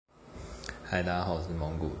嗨，大家好，我是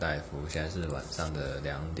蒙古大夫。现在是晚上的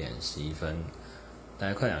2:11，大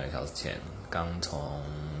概快2个小时前，刚从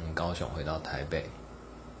高雄回到台北。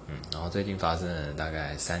然后最近发生了大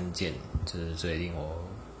概3件，就是最令我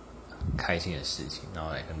开心的事情，然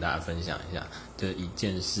后来跟大家分享一下。就一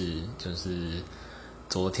件事，就是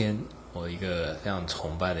昨天我一个非常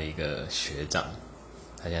崇拜的一个学长，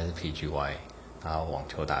他现在是 PGY， 他网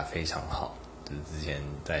球打得非常好，就是之前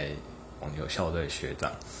在网球校队的学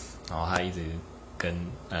长。然后他一直跟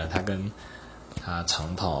他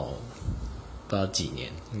长跑不知道几年，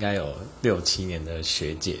应该有6-7年的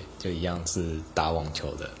学姐，就一样是打网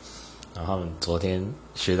球的。然后他们昨天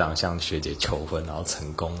学长向学姐求婚，然后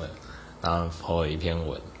成功了，然后po了一篇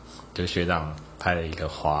文，就学长拍了一个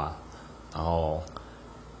花，然后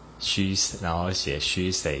写 she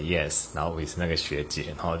say yes， 然后 with 那个学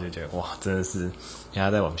姐，然后就觉得哇，真的是，因为他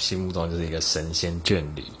在我们心目中就是一个神仙眷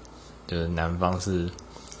侣，就是男方是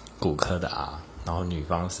骨科的 R， 然后女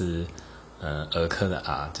方是儿科的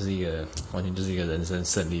R， 就是一个完全就是一个人生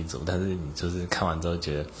胜利组。但是你就是看完之后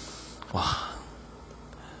觉得哇，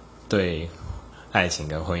对爱情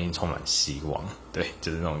跟婚姻充满希望，对，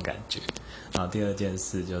就是那种感觉。然后第二件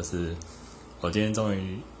事就是我今天终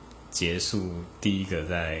于结束第一个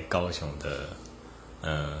在高雄的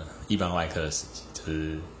一般外科的时期，就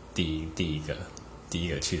是第一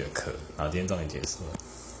个去的课，然后今天终于结束了。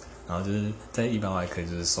然后就是在一般外科就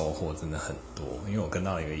是收获真的很多，因为我跟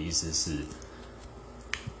到一个医师是，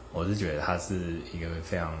我是觉得他是一个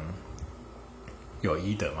非常有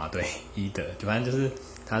医德嘛，对，医德，反正就是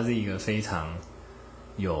他是一个非常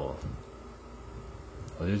有，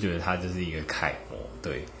我就觉得他就是一个楷模，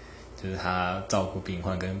对，就是他照顾病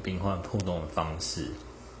患跟病患互动的方式，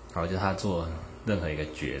然后就是他做任何一个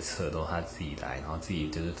决策都他自己来，然后自己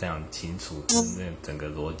就是非常清楚，那整个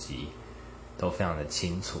逻辑都非常的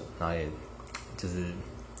清楚，然后也就是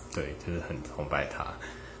对，就是很崇拜他。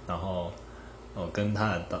然后我跟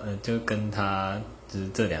他就是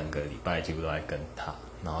这2个礼拜几乎都在跟他，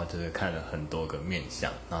然后就是看了很多个面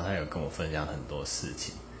向，然后他有跟我分享很多事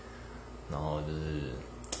情，然后就是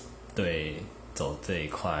对走这一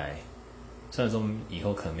块，虽然说以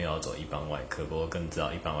后可能没有要走一般外科，不过更知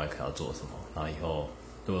道一般外科要做什么，然后以后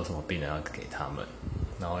如果有什么病人要给他们，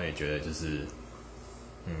然后也觉得就是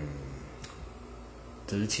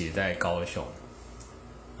就是其实在高雄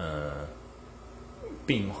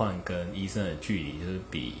病患跟医生的距离就是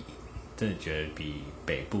真的觉得比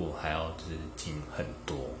北部还要就是近很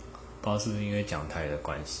多，不知道是不是因为讲台的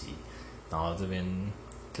关系，然后这边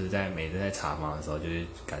就是每次在查房的时候就是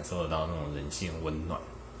感受得到那种人性温暖，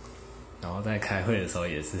然后在开会的时候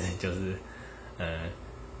也是就是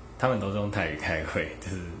他们都是用台语开会，就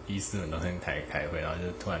是医师们都是用台语开会，然后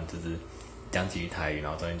就突然就是讲几句台语，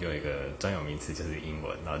然后中间就有一个专有名词就是英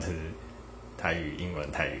文，然后就是台语、英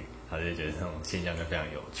文、台语，然后就觉得这种现象就非常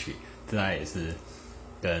有趣。这大概也是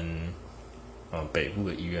跟北部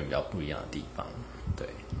的医院比较不一样的地方，对。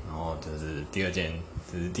然后就是第二件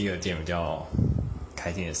比较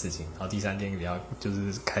开心的事情，然后第3件比较就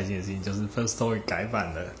是开心的事情就是 First Story 改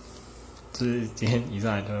版了，就是今天一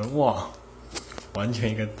上来就哇，完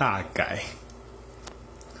全一个大改，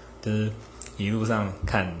就是一路上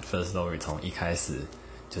看 First Story 从一开始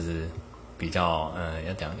就是比较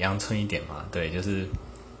要讲阳春一点嘛，对，就是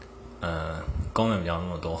功能比较那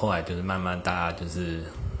么多，后来就是慢慢大家就是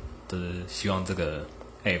希望这个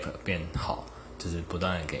App 变好，就是不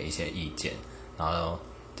断的给一些意见，然后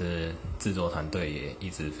就是制作团队也一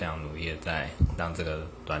直非常努力的在让这个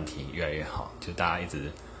软体越来越好，就大家一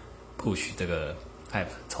直 push 这个 App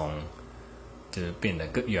就是变得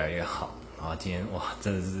越来越好。然后今天哇，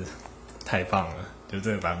真的是太棒了，就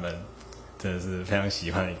这个版本真的是非常喜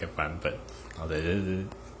欢的一个版本。好的，这是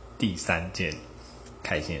第3件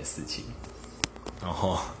开心的事情。然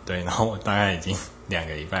后我大概已经2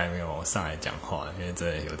个礼拜没有上来讲话了，因为真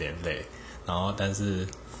的有点累。然后但是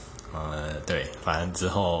对，反正之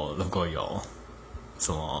后如果有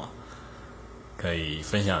什么可以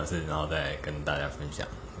分享的事，然后再跟大家分享。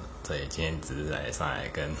对，今天只是上来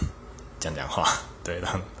跟讲话，对，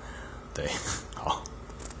对，好，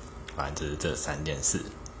反正就是这3件事。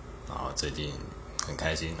然后最近很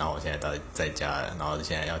开心，然后我现在在家了，然后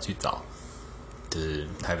现在要去找就是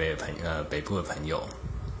台北的北部的朋友，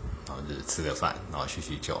然后就是吃个饭，然后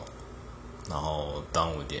叙旧，然后端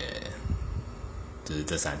午节就是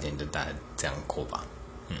这3天就大概这样过吧。